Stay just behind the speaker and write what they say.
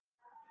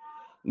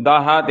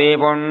दहति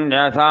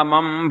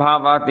पुण्यसमं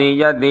भवति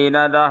यदि न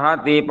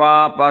दहति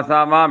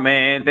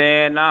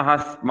पापसममेतेन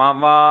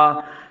हस्मवा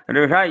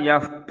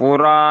ऋषयः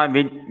पुरा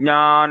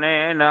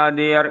विज्ञानेन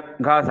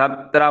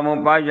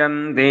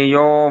दीर्घसत्रमुपयन्ति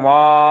यो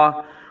वा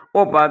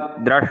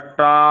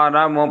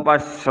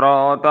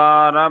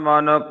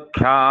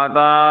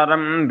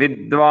उपद्रष्टारमुपश्रोतारमनुख्यातारं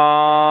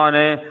विद्वान्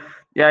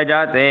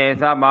यजते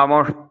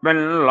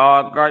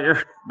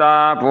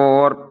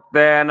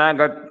सममुष्मिल्लोकयिष्टापूर्तेन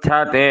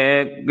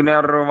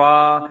गच्छतेऽग्निर्वा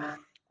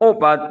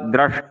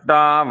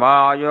उपद्रष्टा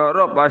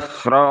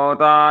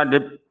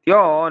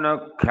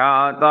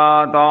वायुरुपश्रोतादित्योऽनुख्याता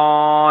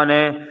तान्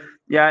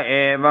य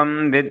एवं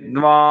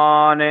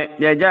विद्वान्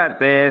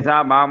यजते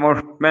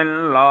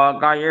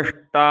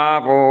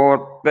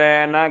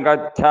सममुष्मिल्लोकयिष्टापूर्तेन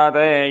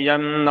गच्छते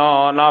यन्नो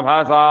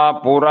नभसा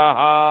पुरः।